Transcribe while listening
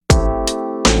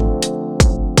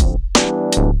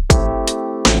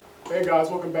Hey guys,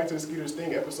 welcome back to the Skeeter's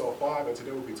Thing, episode 5, and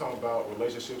today we'll be talking about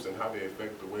relationships and how they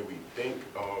affect the way we think.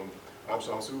 I'm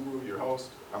Seun Suberu, your host.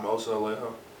 I'm also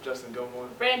Alejo. Justin Gilmore.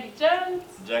 Brandy Jones.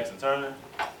 Jackson Turner.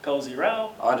 Cozy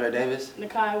Rao. Andre Davis.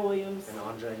 Nakai Williams. And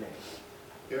Andre Name.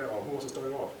 Yeah, who wants to start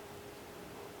it off?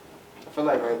 I feel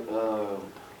like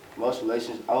most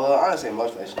relationships, well, I don't say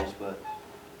most relationships, but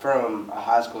from a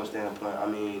high school standpoint, I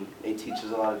mean, they teach us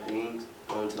a lot of things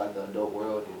going into like the adult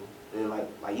world. And like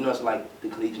you know, it's like the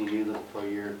collegiate year looking for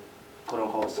your quote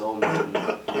unquote soulmate and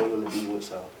who you want to be with.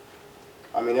 So,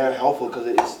 I mean, they're helpful because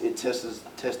it tests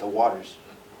the waters,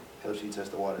 helps you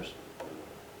test the waters.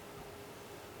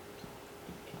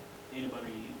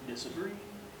 Anybody disagree?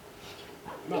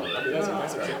 No, I mean,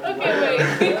 that's exactly Okay, wait.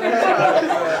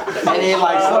 And then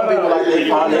like some people like they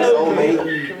find their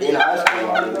soulmate in high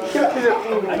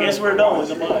school. I guess we're done with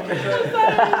the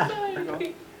podcast.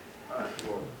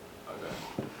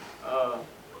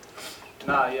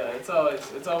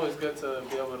 It's always good to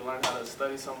be able to learn how to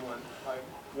study someone like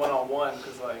one-on-one,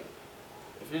 because like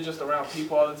if you're just around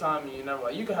people all the time and you never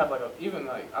like, you could have like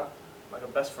a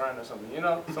best friend or something, you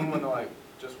know, someone to like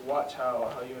just watch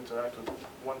how you interact with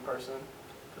one person,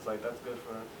 because like that's good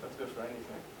for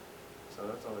anything. So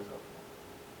that's always helpful.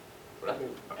 But I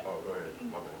think, go ahead,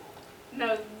 my bad.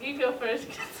 No, you go first.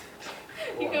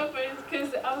 You go first,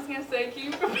 because I was going to say, can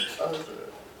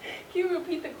you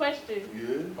repeat the question?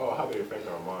 Yeah. Oh, how they affect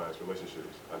our minds,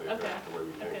 relationships, how they affect the way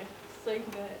we think. Okay, so you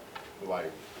can go ahead.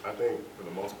 Like, I think for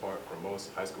the most part, for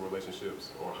most high school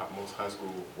relationships or most high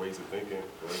school ways of thinking,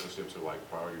 relationships are like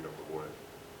priority number 1.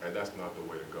 And that's not the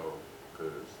way to go,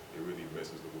 because it really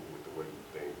messes with the way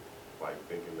you think. Like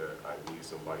thinking that I need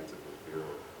somebody to fulfill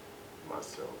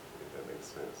myself, if that makes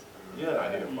sense. Yeah,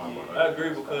 I agree,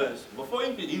 because before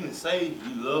you can even say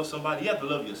you love somebody, you have to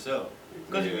love yourself.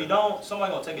 Because if you don't,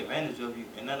 somebody's going to take advantage of you,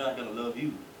 and they're not going to love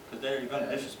you. Because they're going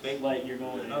to disrespect you. Like you're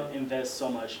going to invest so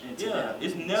much into them.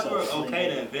 It's never okay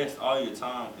to invest all your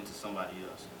time into somebody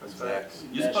else. Exactly.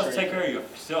 You're supposed to take care of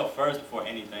yourself first before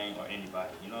anything or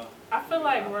anybody, you know? I feel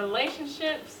like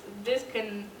relationships, this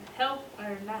can help,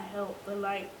 or not help, but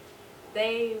like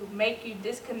they make you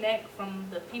disconnect from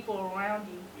the people around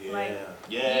you. Yeah. Like,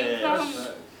 Yes.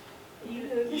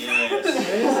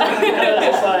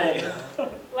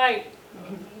 like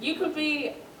you could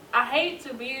be, I hate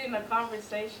to be in a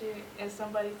conversation and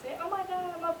somebody say, oh my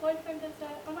God, my boyfriend does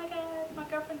that. Oh my God, my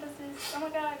girlfriend does this. Oh my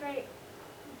God, great.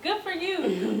 Good for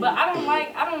you. But I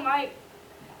don't like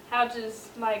how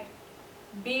just like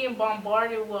being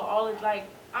bombarded with all of like,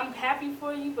 I'm happy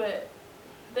for you, but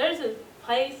there's a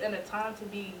place and a time to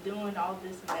be doing all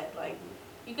this and that. Like,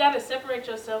 you got to separate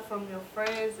yourself from your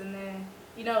friends, and then,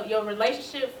 you know, your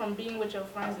relationship from being with your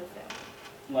friends and family.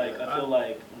 Like, I feel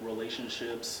like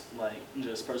relationships, like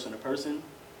just person to person,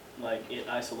 like it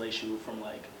isolates you from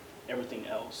like everything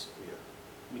else. Yeah.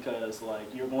 Because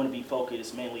like you're going to be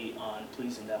focused mainly on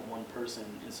pleasing that one person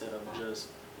instead of just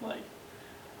like,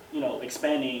 you know,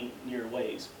 expanding your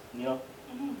ways, you know?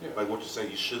 Mm-hmm. Yeah. Like what you say,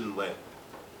 you shouldn't let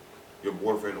your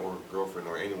boyfriend or girlfriend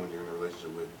or anyone you're in a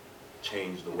relationship with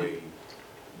change the way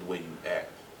you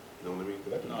act. You know what I mean?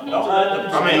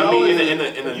 I mean,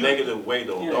 in a negative way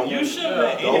though. Yeah, Don't you shouldn't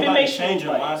let anybody change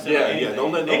your mindset. Yeah,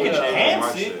 don't let they nobody can change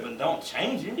enhance your mindset. it, but don't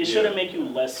change it. It shouldn't make you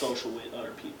less social with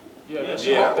other people.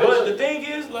 Yeah. But the thing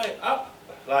is,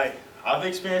 I've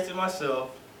experienced it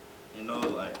myself. You know,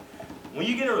 like when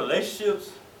you get in relationships,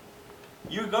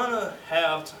 you're gonna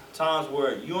have times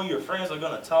where you and your friends aren't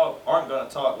gonna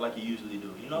talk like you usually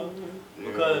do. You know,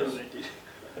 because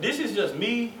this is just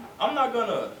me. I'm not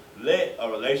gonna let a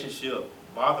relationship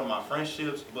bother my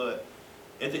friendships, but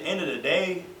at the end of the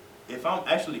day, if I'm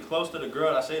actually close to the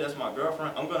girl, I say that's my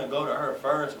girlfriend, I'm gonna go to her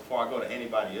first before I go to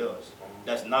anybody else.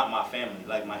 That's not my family,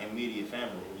 like my immediate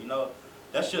family, you know?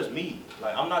 That's just me.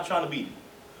 Like, I'm not trying to be,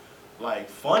 like,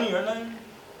 funny or nothing,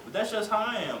 but that's just how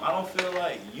I am. I don't feel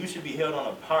like you should be held on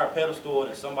a higher pedestal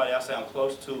than somebody I say I'm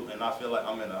close to, and I feel like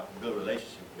I'm in a good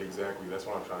relationship. Exactly. That's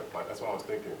what I'm trying to, like, that's what I was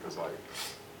thinking, because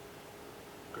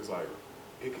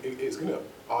it's going to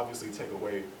obviously take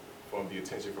away from the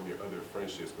attention from your other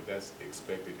friendships, but that's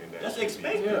expected, and That's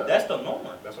expected. Yeah. That's the norm.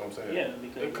 That's what I'm saying. Yeah,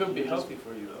 because It could be healthy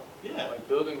for you though. Yeah. Like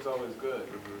building's always good.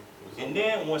 Mm-hmm. And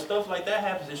then when stuff like that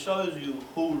happens, it shows you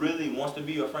who really wants to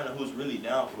be your friend and who's really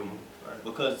down for you. Right.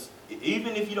 Because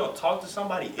even if you don't talk to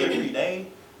somebody every day,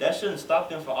 that shouldn't stop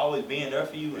them from always being there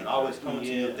for you and always coming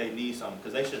to you if they need something.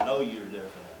 Because they should know you're there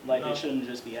for them. like they shouldn't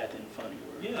just be acting funny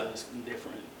or just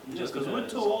different. Just because we're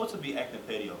too old to be acting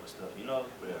petty over stuff, you know?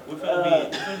 Yeah. We're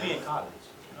finna be in college.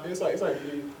 You know? It's like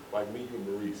me, you and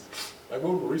Maurice. Like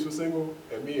when Maurice was single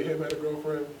and me and him had a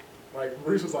girlfriend, Like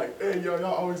Reese was like, hey, y'all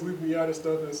always leave me out and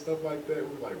stuff like that.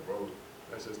 We were like, bro,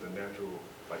 that's just the natural,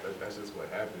 like that's just what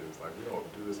happens. Like we don't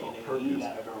do this on purpose.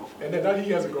 And then now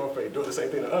he has a girlfriend doing the same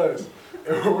thing to us.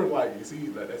 And we're like, you see,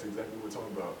 like, that's exactly what we're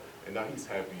talking about. And now he's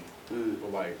happy.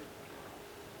 But like,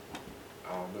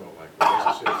 I don't know,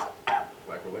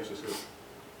 like relationships,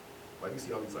 like you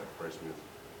see all these like freshmen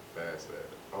fast at.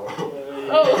 I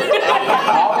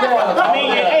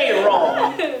mean, it ain't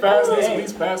wrong.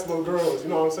 These fast little girls, you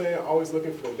know what I'm saying? Always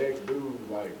looking for the next dude.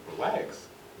 Like, relax.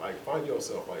 Like, find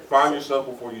yourself. Like, Find yourself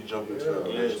before you jump into a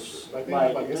relationship. Yes. Like, they Like,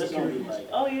 have like there's gonna be insecurities. like,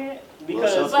 oh yeah,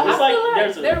 because But it's I feel like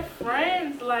there's a, their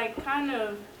friends, like, kind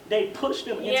of, they push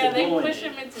them into yeah, they doing push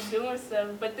it. them into doing stuff.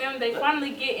 But then they finally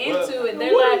get into it.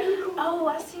 They're like, oh,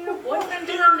 I see your boyfriend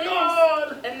doing this.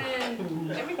 And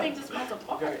then everything just falls You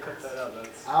apart. gotta cut that out.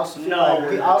 That's I also feel No.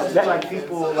 like I also feel like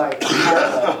people like kind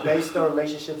of base their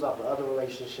relationships off of other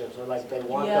relationships, or like they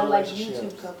want Yeah, their like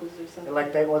relationships, YouTube couples or something. and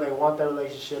like they want their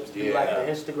relationships to be like Yeah.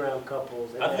 the Instagram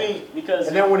couples. And I then, think Because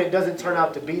and then when it doesn't turn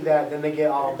out to be that, then they get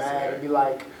all mad and be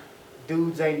like,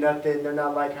 dudes ain't nothing. They're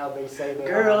not like how they say they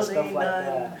are. girls Stuff ain't like nothing,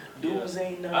 that. dudes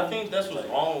ain't nothing. I think that's what's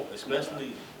wrong,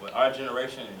 especially with our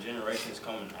generation and generations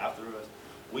coming after us.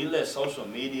 We let social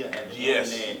media and the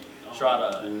Yes. internet try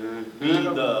to be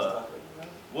the,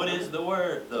 what is the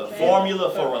word? The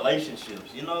formula for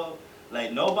relationships, you know?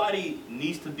 Like, nobody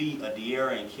needs to be a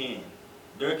De'Ara and Ken.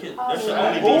 There should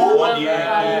only be one De'Ara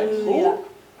and Ken. Hallelujah.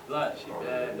 Like, she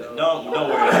bad though. don't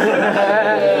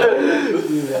worry.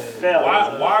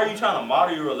 Why are you trying to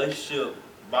model your relationship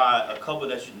by a couple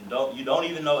that you don't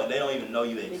even know and they don't even know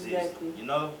you exist? Exactly. You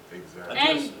know? Exactly.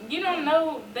 And you don't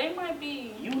know, they might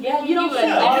be. Yeah, you don't You see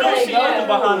a- all You don't they see go nothing through.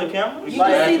 behind the camera. You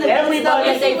Like, just see the good everybody- stuff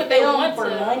that see they what they film want for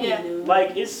to, money, yeah. dude.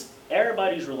 Like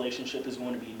everybody's relationship is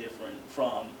going to be different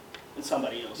from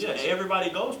somebody else's. Yeah, everybody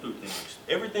goes through things.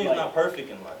 Everything's Like- not perfect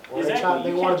in life. Or Exactly, they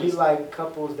you want can't to be just- like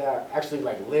couples that actually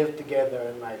like live together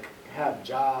and like have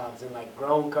jobs, and like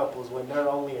grown couples when they're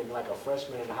only in like a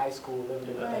freshman in high school living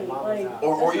in their Right, mama's like- house.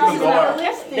 Or That's even not go out.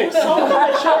 realistic. They're so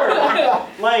immature.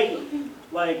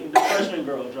 like the freshman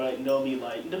girls, right? And they'll be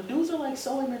like, the dudes are like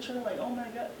so immature. Like, oh my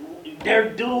god, they're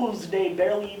dudes. They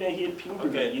barely even hit puberty.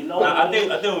 Okay, You know? I think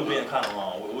we're being kind of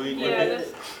wrong. Yeah, that's,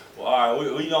 Well, all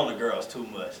right, we on the girls too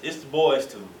much. It's the boys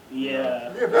too. Yeah.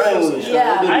 Yeah.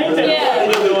 I ain't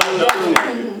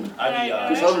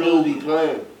Yeah. Some dudes be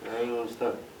playing. I ain't gonna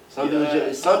stunt. Some dudes be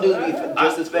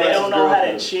just as fast They as don't know how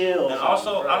to girls. chill. And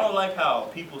also, I don't like how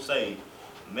people say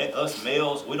us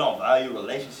males, we don't value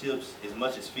relationships as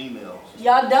much as females.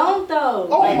 Y'all don't though.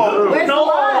 Oh, Like, where's the No,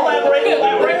 line? elaborate.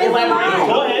 Where's the line?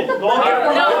 Go ahead. No, I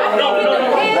think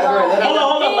it depends. Hold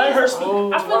on. Let her speak.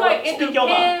 I feel like it Speak your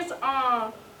mind. depends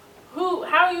on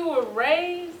how you were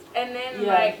raised, and then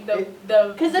Yeah. like the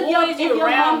Because if boys your you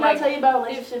around, mom don't like tell you about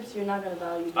relationships, you're not gonna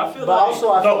value them. I feel But like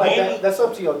also, I feel like Amy- that's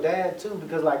up to your dad too,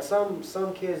 because like some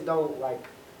kids don't like,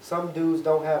 some dudes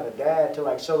don't have a dad to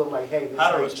like show them like, hey, this is How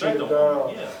to how you respect treat a a girl,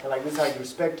 woman, yeah. and like this is how you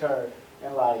respect her,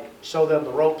 and like show them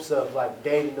the ropes of like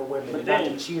dating the women But and not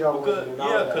then- to cheat on women and all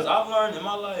that. because I've learned in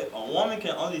my life, a woman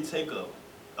can only take a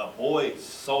boy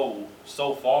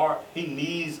so far. He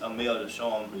needs a male to show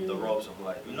him the ropes of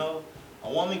life. You know, a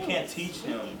woman can't teach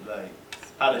him like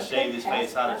how to shave his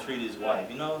face, how to treat his wife.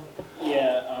 You know.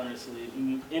 Yeah, honestly.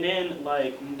 And then,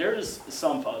 like, there's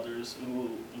some fathers who,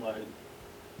 like,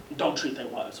 don't treat their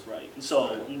wives right.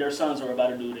 So their sons are about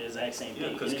to do the exact same Yeah,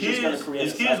 thing. because And it's just gonna kids, create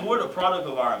as a kids, cycle. we're the product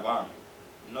of our environment.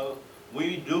 You know,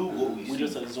 we do what we We see.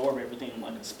 just absorb everything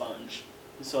like a sponge.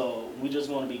 So we just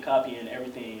going to be copying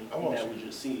everything I want that you- we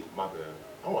just see. My bad.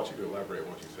 I want you to elaborate on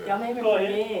what you said. Y'all made me Go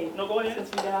ahead. forget. No, go ahead. Since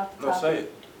we got off the No,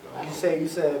 topic. say it. You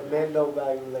said men don't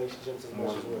value relationships as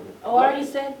much as women. Oh, I already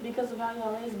said because of how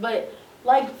y'all raised, but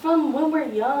like from when we're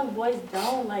young, boys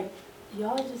don't like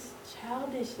y'all just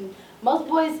childish. And most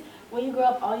boys, when you grow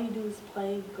up, all you do is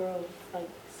play girls. Like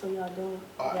so, y'all don't.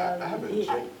 I have value it.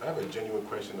 I have a genuine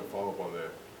question to follow up on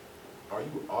that. Are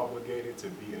you obligated to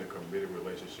be in a committed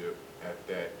relationship at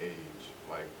that age?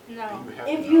 Like, no. do you have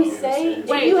to If be you in a say, serious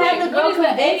if you have the what girl is the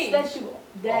convinced age?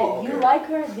 that Oh, you okay. like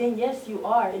her, then yes, you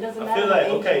are. It doesn't I matter feel what like,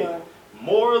 age okay, you are.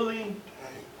 morally,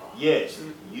 yes,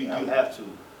 you have to.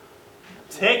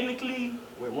 Technically,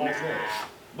 Wait, why is that?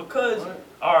 because,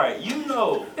 all right, you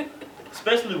know,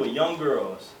 especially with young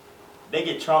girls, they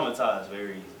get traumatized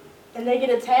very easily. And they get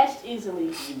attached easily.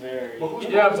 Very. But who's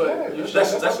Yeah, who's but that? you-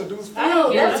 That's that's- the dude's I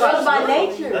know, Yeah, that's that's by true.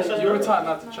 nature. That's just- You were taught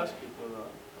not to trust people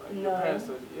though. Like, your No. parents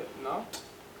said, yeah, no.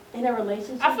 In a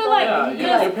relationship. I feel though, like Yeah,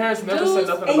 because your parents never said dudes-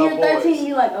 nothing and you're about 13 boys. and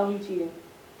you're like, oh, he cheated.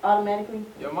 Automatically.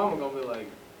 Your mama gonna be like,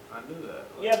 I knew that.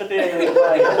 Yeah, but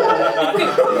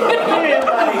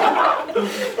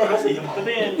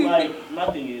then like my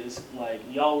thing is like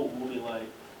y'all will be like,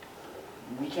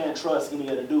 we can't trust any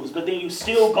other dudes, but then you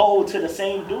still go to the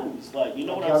same dudes. Like, you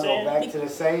know what I'm Y'all saying? go back to the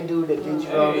same dude that did you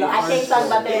wrong. No, I can't talk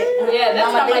about that. Yeah,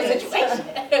 that's not my business. situation.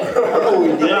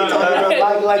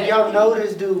 Like y'all know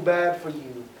this dude bad for you.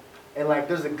 And like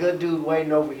there's a good dude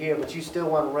waiting over here, but you still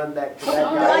want to run back to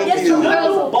that guy. I guess some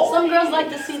girls like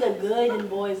to see the good in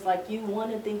boys. Like you want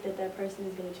to think that that person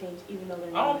is gonna change, even though they're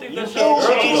I not. don't think that's can't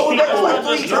true. change people. That's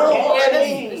like three girls.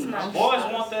 It's not. Boys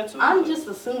want that too. I'm just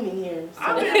assuming here. So.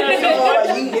 Like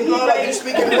you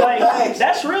speaking to Like, facts.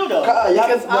 that's real though.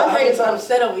 Because Andre is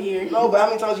upset over here. No, but how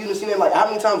many times you have seen that? Like, how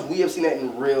many times we have seen that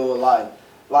in real life?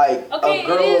 Like, Okay, a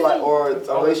girl, it is like, a- or a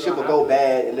relationship will go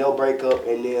bad, and they'll break up,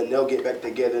 and then they'll get back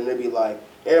together, and they'll be like,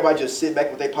 everybody just sit back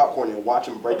with their popcorn and watch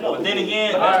them break up. But then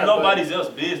again, Alright, that's nobody's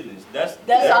else's business. That's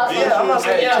That's their awesome. business. I'm not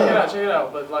saying Hey, check it yeah. out, check it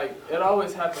out. But like, it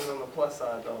always happens on the plus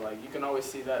side though. Like, you can always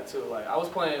see that too. Like, I was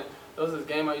playing. There was this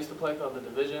game I used to play called The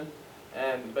Division,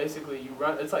 and basically you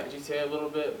run. It's like GTA a little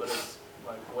bit, but it's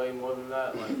like way more than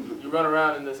that. Like, you run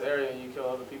around in this area and you kill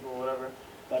other people or whatever.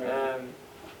 And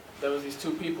there was these two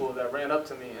people that ran up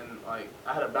to me, and like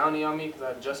I had a bounty on me because I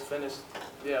had just finished.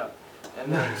 Yeah.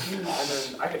 And then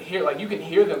I could hear, like, you can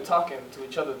hear them talking to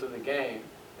each other through the game,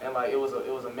 and like it was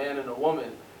a man and a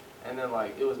woman, and then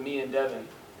like it was me and Devin,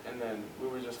 and then we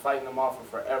were just fighting them off for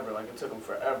forever. Like, it took them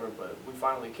forever, but we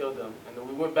finally killed them. And then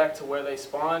we went back to where they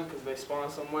spawned, because they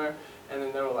spawned somewhere, and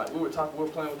then they were like, we were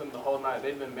playing with them the whole night.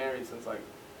 They've been married since like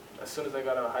as soon as they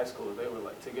got out of high school. They were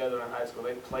like together in high school.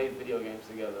 They played video games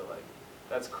together. Like,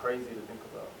 that's crazy to think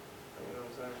about. You know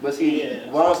what I'm saying? But see,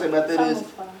 what I'm saying about that is,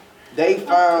 they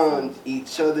found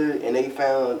each other, and they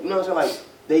found, you know what I'm saying, like,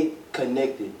 they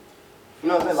connected. You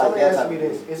know what I'm saying? Like, Somebody that's ask how me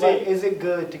this. Is it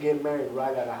good to get married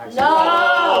right out of high school?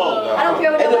 No, I don't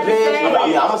care what It nobody depends. says. I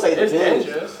mean, I'm gonna say it It's depends.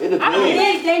 dangerous. It I mean, depends.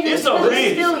 it is dangerous, It's a but risk.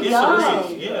 it's still It's young. a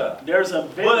risk. Yeah. There's a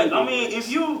very But I mean, if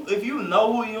you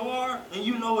know who you are and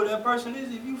you know who that person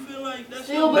is, if you feel like that's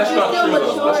Still, your but you're still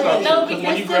maturing. No, Because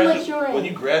because you're still maturing. when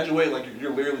you graduate, like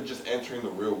you're literally just entering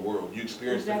the real world. You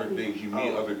experience different Exactly. things. You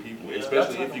meet other people, Yeah.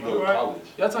 especially if you go to Right. college.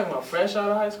 Y'all talking about fresh out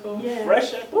of high school? Yeah.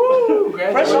 fresh. Woo!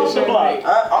 Fresh off the block.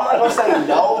 Graduation. I'm not gonna say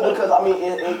no, because, I mean,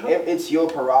 it's your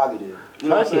prerogative. You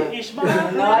know what I'm saying?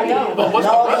 Ishmael. No, I don't. But what's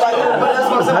No, the but rush? like, but that's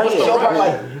what I'm saying. It's your part,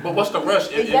 like, But what's the rush?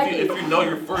 Exactly. If you know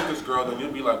you're first this girl, then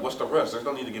you'll be like, what's the rush? There's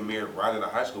no need to get married right out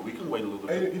of high school. We can wait a little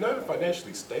Hey, bit. you're not even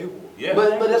financially stable. Yeah.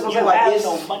 but that's what I'm You saying. Like, have it's,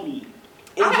 no money.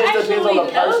 it just depends on the I actually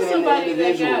know person and the somebody that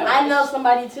individual. got- I know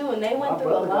somebody too, and they My went through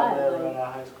a brother got lot. married like- right out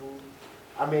of high school.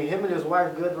 I mean, him and his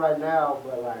wife good right now,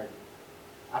 but like,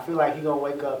 I feel like he gonna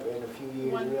wake up in a few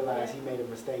years and realize he made a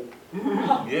mistake. Yeah.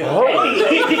 We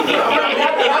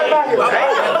gotta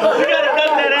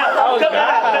cut that out. Cut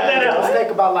that out. Mistake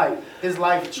about like his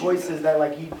life choices that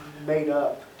like he made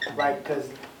up, like cause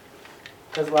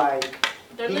like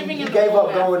They're he living in the gave up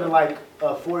moment. going to like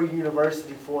a 4-year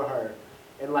university for her,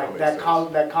 and like That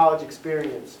makes that college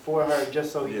experience for her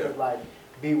just so he Yeah. could like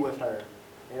be with her.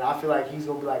 And I feel like he's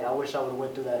gonna be like, I wish I would have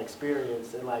went through that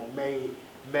experience and like made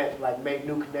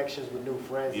new connections with new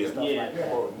friends Yeah. and stuff Yeah. like that.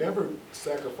 Well, never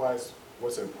sacrifice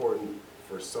what's important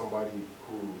for somebody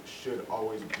who should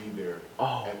always be there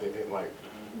at the end. Like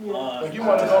you want to go, you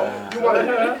want to, you want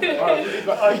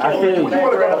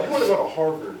to go to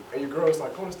Harvard, and your girl's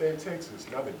like, I want to stay in Texas.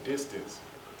 Now the distance,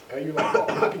 and you're like, oh,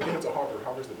 I can get into Harvard.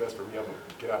 Harvard's the best for me. I'm gonna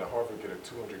get out of Harvard, get a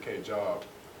 $200K job.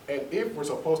 And if we're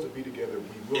supposed to be together, we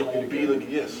will It will be be together. like,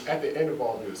 yes. At the end of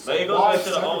all this. But it goes Why back to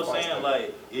the old sacrifice saying, that?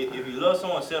 like, if you love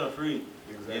someone, set them free.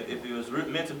 Exactly. If it was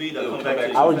meant to be, they'll It'll come back to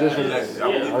you. I was just Exactly. Yeah. I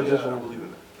believe I was in just that. I gonna- believe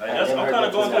in that. Like, I'm kind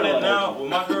of going through that now Yeah. with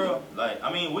my girl. Like,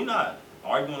 I mean, we're not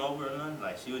arguing over it or nothing.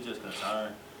 Like, she was just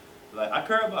concerned. Like, I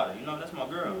care about her. You know, that's my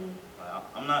girl. Like,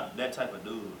 I'm not that type of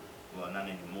dude. Well, not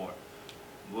anymore.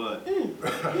 But, But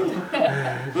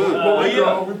we yeah.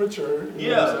 grown, we matured.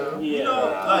 You know what I'm yeah, saying? you know,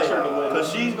 like, cause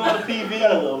she's going to Got a PV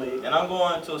little bit. and I'm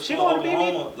going to a She school in going to PV?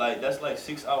 Oklahoma. Like, that's like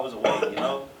 6 hours away, you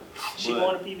know? She But,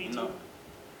 going to PV you too? know,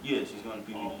 yeah, she's going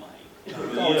to PV. Oh my.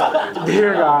 Yeah.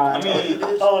 Dear I God. mean,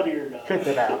 Oh dear God. Cut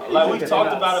that out. like we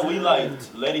talked about it, we like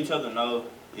let each other know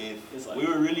if It's like- we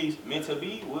were really meant to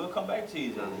be, we'll come back to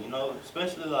each other, you know,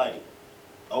 especially like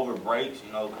over breaks,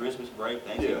 you know, Christmas break,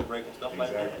 Thanksgiving Yeah, break and stuff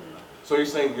like that. exactly. You know? So you're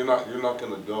saying you're not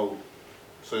gonna go,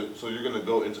 so you're gonna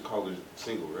go into college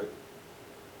single, right?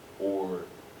 Or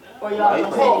Or y'all Right.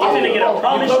 gonna I'm say finna get a You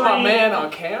promise put my ring. man on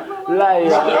camera? Like,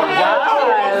 No.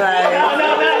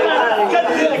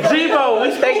 G-Bo,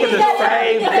 we thinking the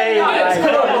same thing. Like,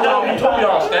 we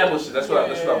all established it. That's what I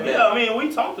meant. Yeah, I mean,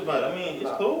 we talked about it. I mean,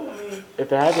 it's cool. I mean, If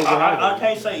it happens, it I happens.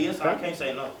 can't say yes, I can't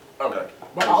say no. Okay.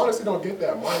 But I honestly don't get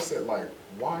that mindset. Like,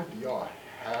 why do y'all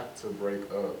have to break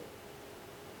up?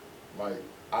 Like,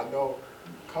 I know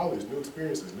college, new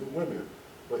experiences, new women.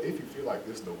 But if you feel like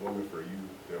this is the woman for you,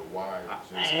 then why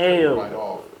just cut it right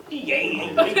off?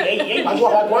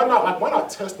 Like, why not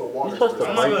test the waters? supposed to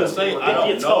I'm not gonna say I don't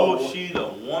It's know told. if she's a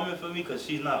woman for me because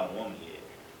she's not a woman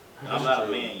yet. I'm not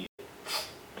a man yet.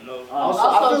 You know. Also,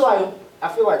 Also I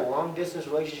feel like long distance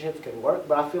relationships can work,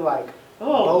 but I feel like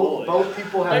Oh, boy. both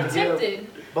people They're have to give tempted.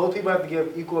 both people have to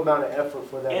give equal amount of effort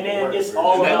for that. And to then work. it's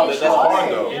all about That's hard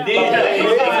though. And Yeah,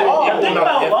 then think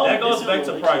about long that goes distance back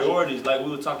to relationships. priorities, like we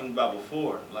were talking about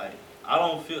before. Like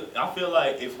I feel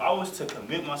like if I was to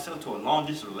commit myself to a long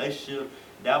distance relationship,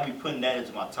 that would be putting that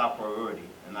as my top priority,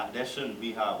 and that shouldn't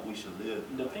be how we should live.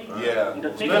 The thing, Yeah.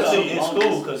 the thing Especially in about long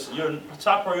school, distance- because your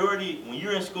top priority when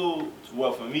you're in school,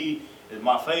 well for me, is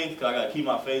my faith, because I got to keep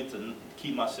my faith to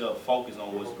keep myself focused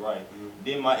on what's right.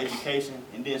 Then my education,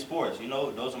 and then sports, you know,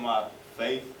 those are my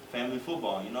faith, family,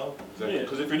 football, you know.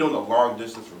 Because if you're doing a long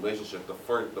distance relationship,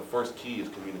 the first key is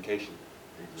communication.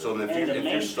 So then if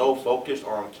you're so focused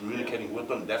on communicating with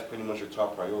them, that's pretty much your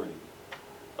top priority.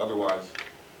 Otherwise,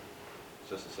 it's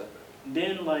just a setback.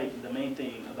 Then, like, the main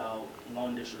thing about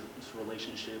long distance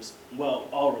relationships, well,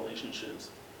 all relationships,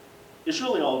 it's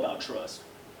really all about trust.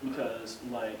 Because,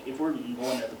 like, if we're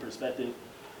going at the perspective,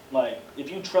 like, if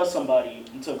you trust somebody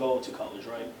to go to college,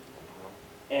 right,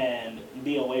 and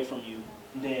be away from you,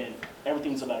 then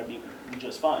everything's about to be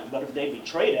just fine. But if they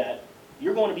betray that,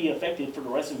 you're going to be affected for the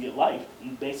rest of your life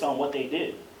based on what they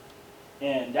did.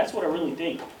 And that's what I really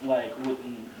think, like, with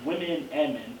women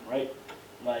and men, right?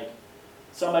 Like,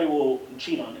 somebody will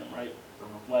cheat on them, right?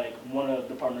 Like, one of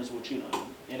the partners will cheat on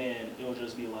them. And then it'll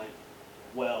just be like,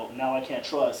 well, now I can't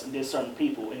trust this certain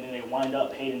people. And then they wind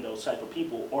up hating those type of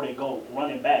people, or they go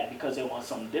running back because they want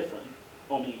something different.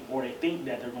 Or they think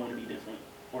that they're going to be different,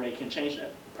 or they can change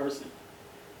that person.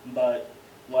 But,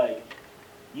 like,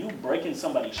 you breaking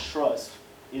somebody's trust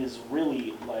is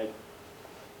really, like,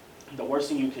 the worst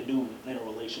thing you could do in a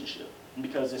relationship,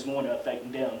 because it's going to affect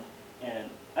them. And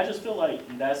I just feel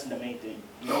like that's the main thing,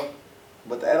 you know?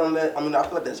 But to add on that, I mean, I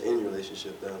feel like that's any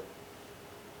relationship though.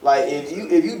 Like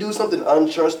if you do something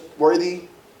untrustworthy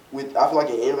with, I feel like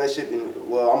in any relationship,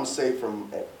 well, I'm gonna say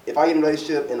from, if I get in a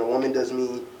relationship and a woman does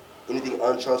me anything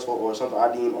untrustful or something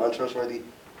I deem untrustworthy,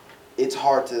 it's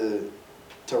hard to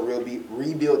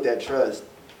rebuild that trust,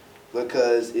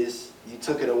 because you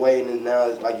took it away, and then now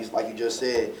it's like you just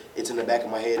said, it's in the back of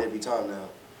my head every time now.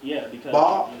 Yeah, because...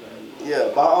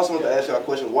 But I also want to ask y'all a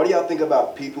question. What do y'all think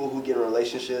about people who get in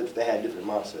relationships that have different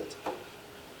mindsets?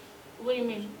 What do you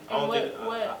mean? I don't And think,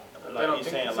 what? like you're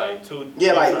saying, like two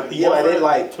They like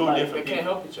two They different can't people.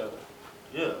 help each other.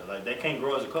 Yeah, like they can't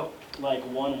grow as a couple. Like,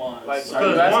 one wants... Like,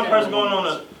 Because asking one person them- going on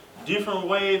a different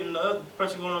wave and the other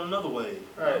person going on another wave.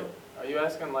 Right. Are you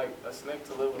asking like a snake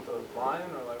to live with a lion,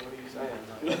 or like what are you saying?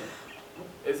 Like,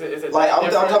 is it like that I'm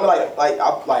different? talking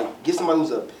like get somebody who's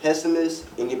a pessimist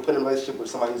and get put in a relationship with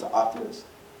somebody who's an optimist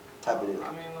type of thing.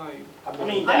 I mean, like,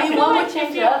 I mean, one would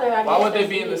change the other. I why guess would they that's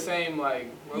be in the it. same like?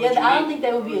 where Yeah, would you I don't meet? think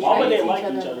they would be Why would attracted they to like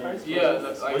each each other. other? Yeah,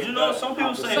 that's like. But you know, some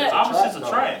people say But- opposites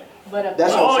attract. But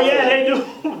That's what Oh, I'm yeah, saying. they do.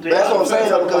 But that's what I'm saying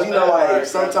though, because you know, like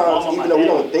sometimes even though we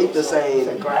don't think the Is same,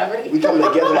 it gravity? we come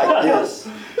together like this.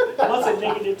 I'm not saying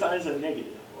negative times are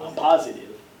negative. I'm positive.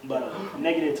 But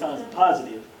negative times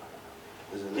positive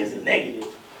is a negative.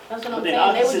 That's what But I'm then saying.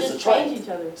 They would opposites just attract. change each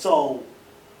other. So,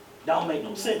 that don't make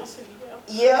no sense.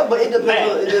 Yeah, but it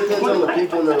depends on the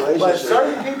people in the But relationship.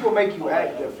 certain people make you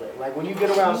act different. Like when you get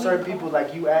around certain people,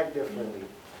 like you act differently.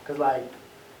 Cause like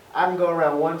I can go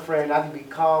around one friend, I can be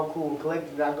calm, cool, and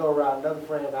collected. And I go around another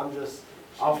friend, I'm just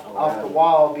off the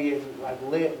wall, being like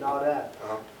lit and all that.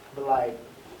 But like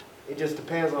it just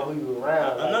depends on who you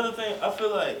around. Like, Another thing, I feel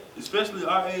like, especially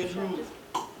our age group.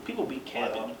 People be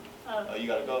capping. Oh, you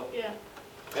gotta go. Yeah.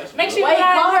 That's Make good. sure you Wait,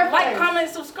 call her guys like, first. comment,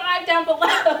 subscribe down below.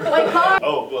 Wait, call.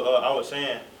 Oh, but I was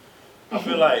saying, I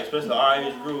feel like, especially our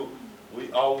age group, we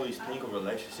always think of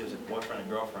relationships as boyfriend and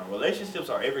girlfriend. Relationships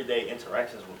are everyday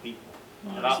interactions with people.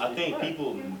 And I think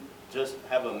people just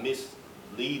have a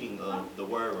misleading of the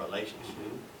word relationship.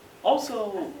 Also,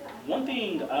 one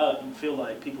thing I feel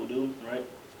like people do, right?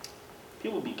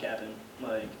 People be capping.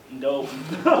 Like, they'll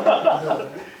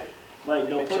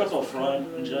put up a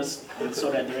front just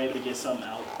so that they're able to get something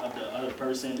out of the other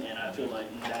person. And I feel like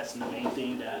that's the main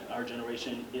thing that our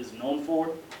generation is known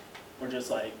for. We're just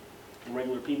like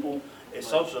regular people. It's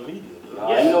social media, dude.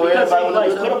 Yeah, you know because everybody they wanna like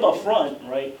do put that? up a front,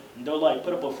 right? They'll like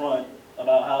put up a front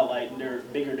about how like they're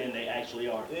bigger than they actually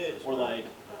are, or like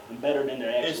better than they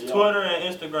actually It's are. Twitter and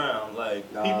Instagram. Like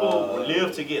people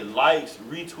live to get likes,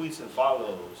 retweets, and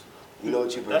follows. You know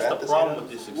what you forgot That's the to problem say,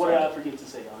 with this What did I success. forget to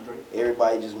say, Andre?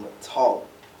 Everybody just want to talk.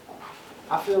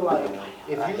 I feel like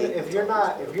if you're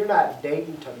not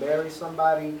dating to marry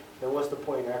somebody, then what's the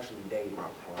point in actually dating? My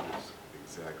promise.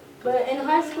 Exactly. But in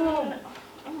high school,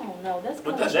 I don't know. That's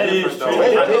But kind that's of different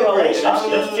though.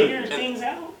 Relationships figure things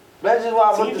out. That's just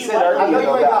what I wanted to say I earlier. know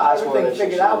you ain't got high school everything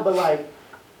figured out, but relationship. like,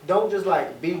 don't just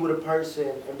like be with a person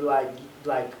and be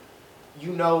like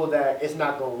you know that it's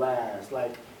not gonna last.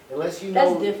 Like unless you know.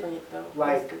 That's different though.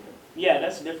 Like, That's different. Yeah,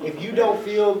 that's different. If you don't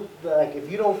feel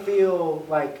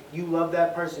like you love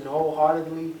that person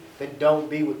wholeheartedly, then don't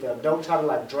be with them. Don't try to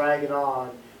like drag it on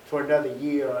for another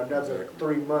year or another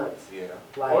 3 months. Yeah.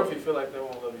 Like, Or if you feel like they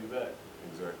won't love you back.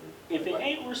 Exactly. If it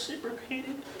ain't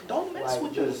reciprocated, don't mess like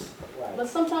with just it. like, But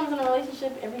sometimes in a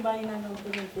relationship, everybody not gonna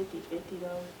put in 50-50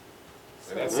 though.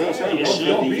 And that's We ain't saying It don't should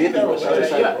don't be be 50, that but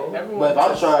relationship, Yeah, bro. everyone. But if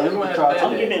I'm trying, everyone you has try bad to-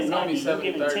 I'm days. giving- It's gonna be I'm 70,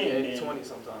 giving 30, 10, 80, man. 20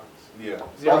 sometimes. Yeah. Okay,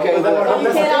 but You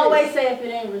that's can't the always thing. say if it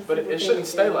ain't But reciprocated. it shouldn't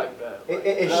stay like that.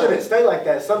 it shouldn't stay like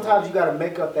that. Sometimes you gotta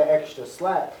make up that extra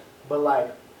slack. But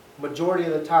like majority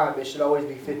of the time, it should always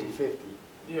be 50-50.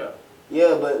 Yeah.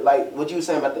 Yeah, but like what you were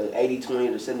saying about the 80-20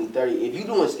 or the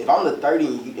 70-30, if I'm the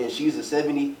 30 and she's the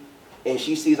 70, and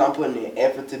she sees I'm putting in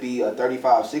effort to be a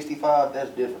 35-65, that's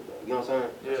different though. You know what I'm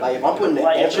saying? Yeah. Like if I'm putting the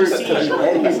Like, if effort she to sees you-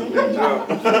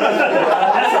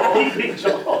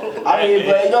 I mean,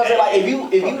 but you know what I'm saying? Like if you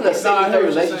in a Nah, I hear 70-30 what you're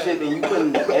relationship saying. and you put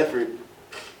in the effort,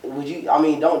 would you? I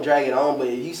mean, don't drag it on. But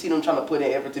if you see them trying to put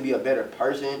in effort to be a better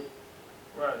person,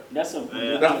 Right. That's a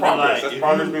Yeah. That's progress. Like, That's if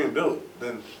progress you- being built.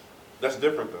 Then that's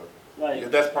different though. like If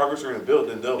that's progress being built,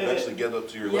 then they'll Yeah. eventually get up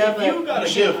to your Yeah, level. If you gotta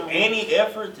You give should- any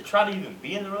effort to try to even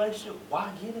be in the relationship, why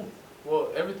get in it? Well,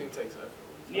 everything takes effort.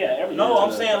 yeah, everything. No, I'm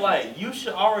is saying like you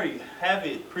should already have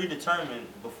it predetermined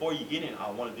before you get in.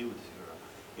 I want to be with this girl.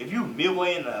 If you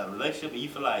midway in a relationship and you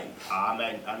feel like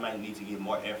I might need to get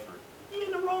more effort, you're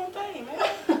in the wrong thing,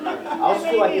 man. I also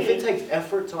feel like if it takes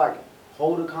effort to like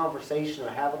hold a conversation or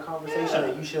have a conversation, Yeah.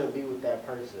 then you shouldn't be with that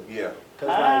person. Yeah. Cause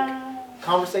like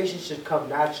conversations should come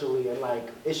naturally and like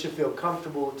it should feel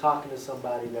comfortable talking to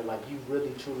somebody that like you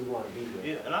really truly want to be with.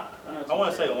 Yeah, and I want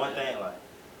to say one thing like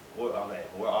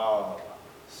we're all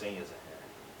seniors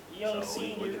in here. young So we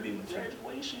senior can be mature.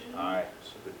 graduation. All right.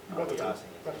 You about to talk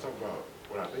about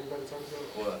what I think about to talk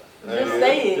about? What? Just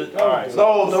say it. All right.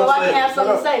 No, So I can have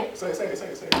something to say.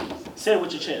 Say. Say it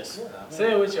with your chest.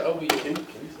 Say it with your OBU.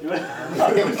 All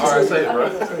right, say it, bro.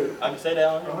 I can say that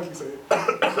on How here. you say it?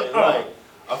 Say, like,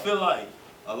 I feel like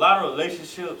a lot of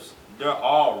relationships, they're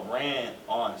all ran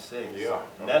on sex. Yeah.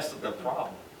 That's the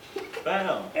problem.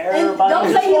 Bam. And Everybody.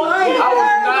 don't say you lying. I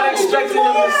was not expecting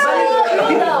him to say that.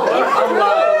 I'm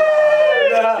lying.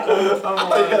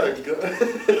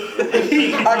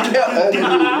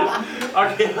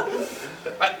 Okay.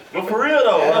 But for real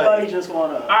though, Everybody like, just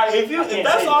wanna. all right, if can't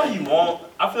that's say all you want,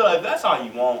 I feel like if that's all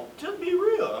you want, just be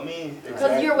real. I mean,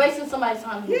 Because you're wasting somebody's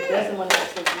time who Yeah. doesn't want to have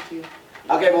sex with you.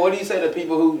 okay. But what do you say to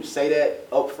people who say that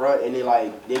up front and then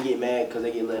like they get mad because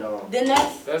they get let on? Then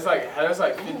that's, That's like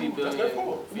 50 billion. That's their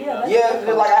fault. yeah, that's Yeah,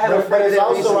 because like I had a But friend it's that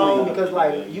also recently- wrong because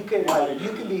like you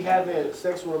can be having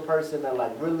sex with a person that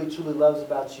like really truly loves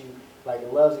about you, like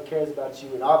and loves and cares about you,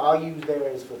 and all you there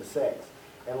is for the sex,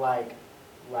 and like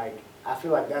I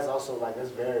feel like that's also like that's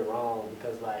very wrong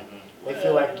because like they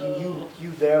feel like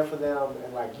you there for them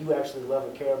and like you actually love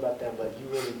and care about them, but you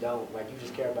really don't. Like you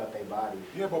just care about their body.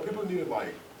 Yeah, but people need to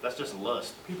like, that's just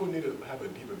lust. people need to have a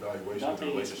deep evaluation of the Nothing.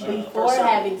 relationship. before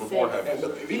having Before sex. having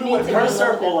And sex. even need when to Her know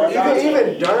circle. that person.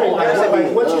 Even during like, Yeah.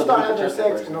 like once you Yeah. start having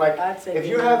sex and like I'd say if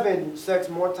you're yeah. having sex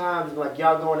more times and like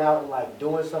y'all going out and like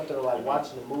doing something or like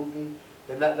watching a movie,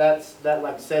 then that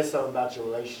like says something about your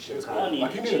relationship. It's kind of.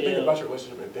 like you need to think about your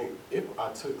relationship and think, if I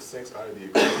took sex out of the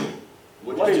equation,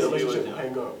 would What your is it relationship with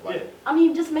hang up? Like, Yeah. I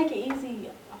mean, just make it easy.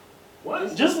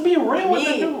 what? Just be real with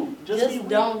the Me, dude. just be real.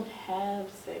 don't have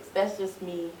sex. That's just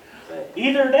me. But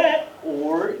Either that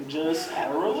or just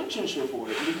have a relationship for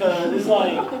it because it's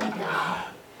like,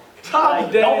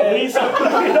 don't lead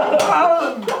somebody.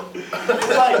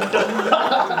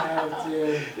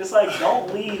 It's like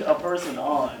don't lead a person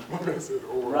on, My man said,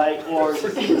 "Oh, right? Or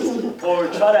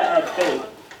try to act fake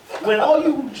when all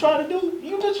you try to do,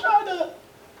 you just try to.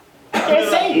 Can't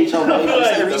say Reach it. on I feel like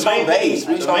base, the reach main on base,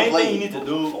 thing, reach the on main thing you plate. need to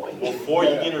do before you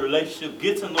get in a relationship,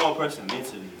 get to know a person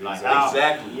mentally. Like how,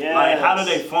 Exactly. Yeah. like how do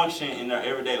they function in their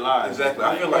everyday lives? Exactly.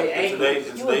 I feel like in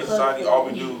today's society, all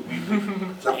we do,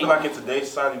 I feel like in today's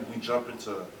society, we jump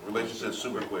into relationships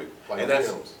super quick. Like And that's,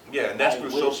 films. yeah, and that's I through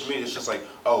wish. social media. It's just like,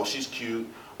 oh, she's cute.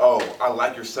 oh, I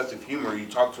like your sense of humor. You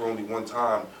talked to her only one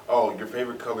time. Oh, your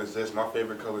favorite color is this. My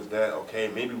favorite color is that. Okay,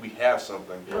 maybe we have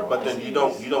something. But then you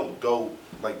don't go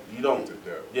like you don't. Into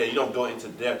depth. Yeah, you don't go into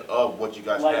depth of what you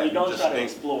guys Like have. you don't just try to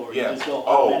think, explore. yeah, You just go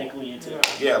oh, automatically into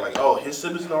it. yeah, like oh, his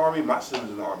siblings in the army, my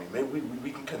siblings in the army. Maybe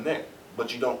we can connect.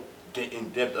 But you don't get in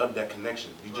depth of that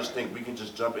connection. You just think we can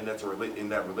just jump in that in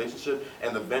that relationship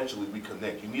and eventually we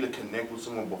connect. You need to connect with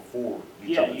someone before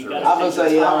you jump into a relationship. I would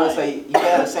say you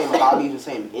have the same hobbies, the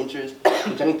same interests,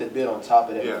 which I need to build on top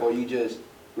of that before you just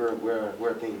we're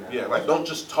a thing now. Yeah, like don't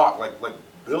just talk, like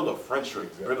build a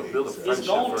friendship. Build a friendship It's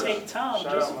gonna first. take time.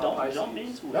 Shout Just out my don't Pisces. jump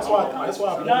into it. That's why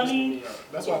You know what I mean?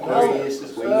 That's why Aquarius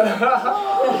is where you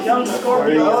at. Young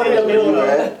Scorpios in the middle of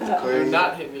it. Do Aquarius.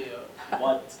 not hit me up.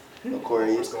 What?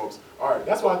 Aquarius. All right,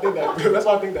 that's why I think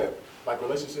that like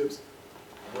relationships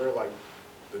where like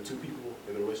the two people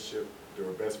in the relationship they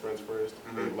were best friends first,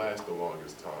 they last the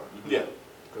longest time. Yeah.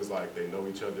 Because like they know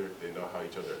each other, they know how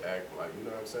each other act, like you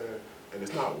know what I'm saying? And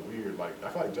it's not weird. Like I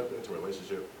feel like jumping into a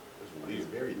relationship is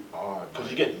very odd. Because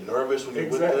you get nervous when you're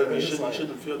with Exactly. them. You It's like-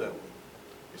 shouldn't feel that way.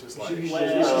 It's just like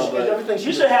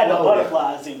You should have the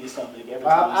butterflies in your stomach every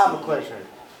time I have a question.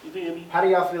 You feel me? How do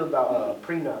y'all feel about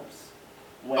prenups?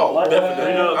 Wait, Oh, what?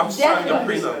 definitely. I'm signing a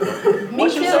prenup, bro. Me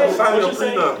What you too. say? I'm signing a What you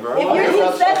say? prenup, bro. If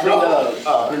you're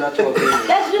successful,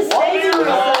 that's just stating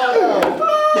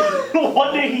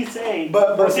What did he say?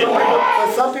 But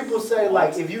some people say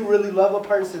like if you really love a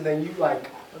person, then you like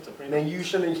then you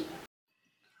shouldn't.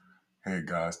 Hey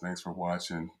guys, thanks for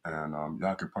watching. And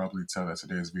y'all could probably tell that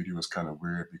today's video was kind of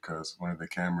weird because one of the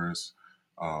cameras,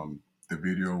 the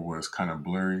video was kind of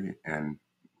blurry and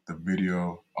the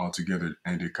video altogether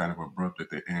ended kind of abrupt at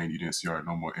the end. You didn't see our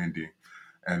normal ending.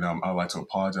 And I'd like to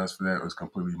apologize for that. It was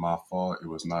completely my fault. It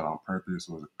was not on purpose.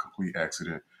 It was a complete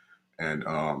accident. And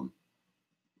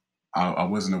I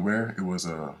wasn't aware it was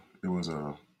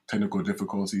a technical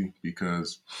difficulty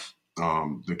because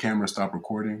the camera stopped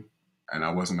recording and I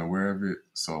wasn't aware of it.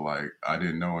 So like I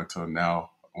didn't know until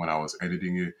now when I was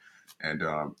editing it. And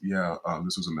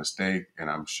this was a mistake and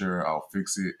I'm sure I'll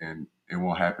fix it and it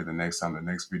won't happen the next time. The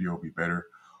next video will be better.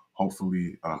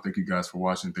 Hopefully. Thank you guys for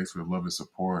watching. Thanks for the love and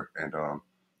support. And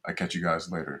I catch you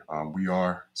guys later. We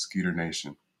are Skeeter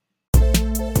Nation.